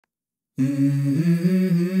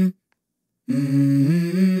Mm-hmm.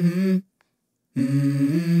 Mm-hmm.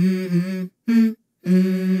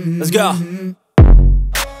 Mm-hmm. Let's go.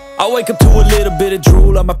 I wake up to a little bit of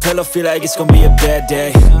drool on my pillow, feel like it's gonna be a bad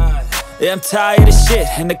day. Yeah, I'm tired of shit,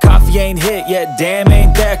 and the coffee ain't hit yet, damn,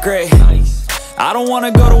 ain't that great. I don't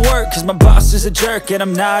wanna go to work, cause my boss is a jerk, and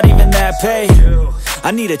I'm not even that paid.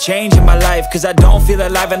 I need a change in my life, cause I don't feel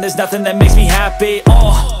alive, and there's nothing that makes me happy.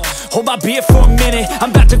 Hold my beer for a minute,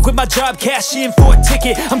 I'm about to quit my job, cash in for a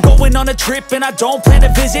ticket. I'm going on a trip and I don't plan to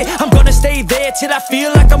visit. I'm gonna stay there till I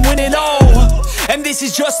feel like I'm winning, and this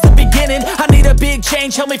is just the beginning. I need a big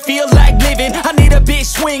change, help me feel like living. I need a big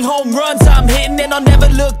swing, home runs I'm hitting, and I'll never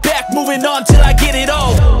look back, moving on till I get it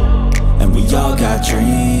all. And we all got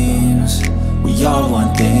dreams, we all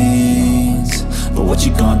want things, but what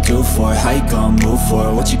you gonna do for it? How you gonna move for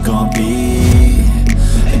it? What you gonna be?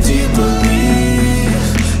 And do you believe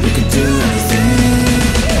you can do anything?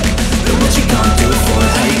 But what you gonna do for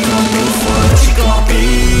it? How you gonna move for it? What you gonna be?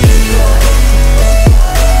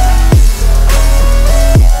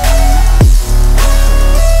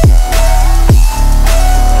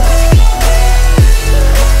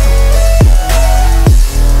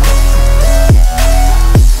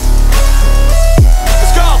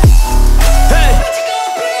 Let's go! Hey!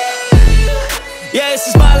 Yeah, this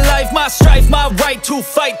is my life, my strife, my right to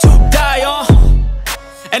fight, to die on.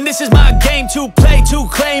 And this is my game to play, to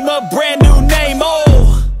claim a brand new name,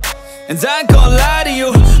 And I ain't gonna lie to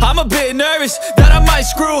you, I'm a bit nervous that I might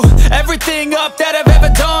screw everything up that I've ever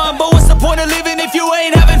done. But what's the point of living if you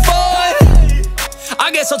ain't having fun?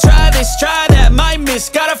 I guess I'll try this, try that, might miss,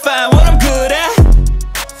 gotta find what I'm good at.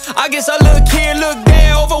 I guess I look here, look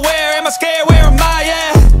there, over where am I scared, where am I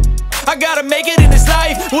at? I gotta make it in this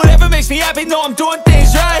life, whatever makes me happy, know I'm doing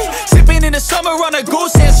things right. Sipping in the summer on a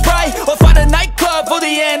goose and Sprite, or find a nightclub for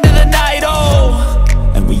the end of the night,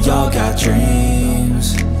 And we all got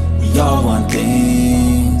dreams, we all want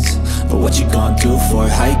things, but what you gonna do for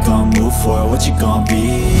it? How you gonna move for it? What you gonna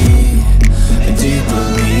be? And do you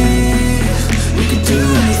believe you can do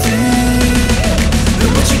anything? But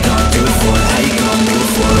what you gonna do for it? How you gonna move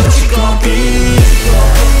for it? What you gonna be?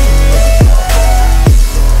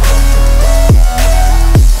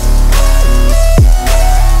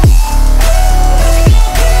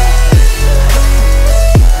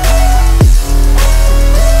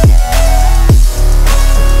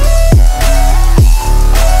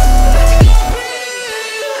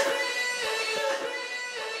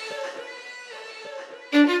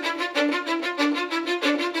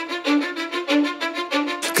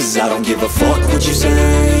 Cause I don't give a fuck what you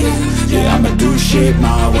say. Yeah, I'ma do shit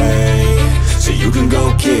my way. So you can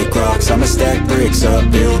go kick rocks, I'ma stack bricks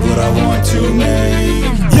up, build what I want to make.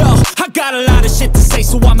 Yo, I got a lot of shit to say,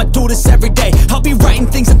 so I'ma do this every day. I'll be writing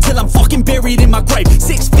things until I'm fucking buried in my grave.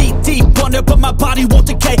 6 feet deep under, but my body won't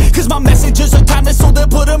decay. Cause my messages are timeless, so they'll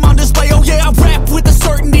put them on display. Oh yeah, I rap with a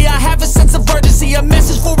certainty, I have a sense of urgency. A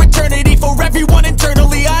message for eternity, for everyone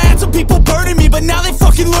internally. I had some people burning me, but now they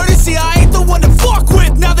fucking learn to see I ain't the one to fuck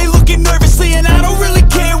with. Now they looking nervously, and I don't really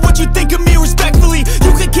care what you think of me, respectfully.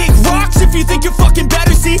 You can kick rocks if you think you're fucking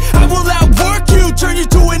better, see. I will outwork you, turn you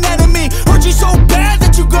to an enemy. Hurt you so bad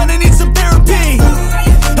that you're gonna need some therapy.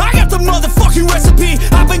 I got the motherfucking recipe,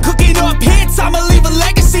 I've been cooking up hits, I'ma leave a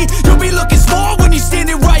legacy. You'll be looking small when you're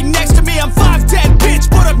standing right next to me. I'm 5'10", bitch,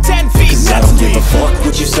 but I'm 10 feet next to me. I don't give a fuck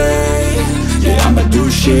what you say. Yeah, I'ma do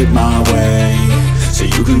shit my way. So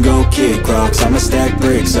you can go kick rocks, I'ma stack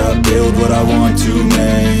bricks up, build what I want to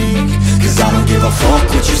make. Cause I don't give a fuck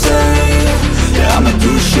what you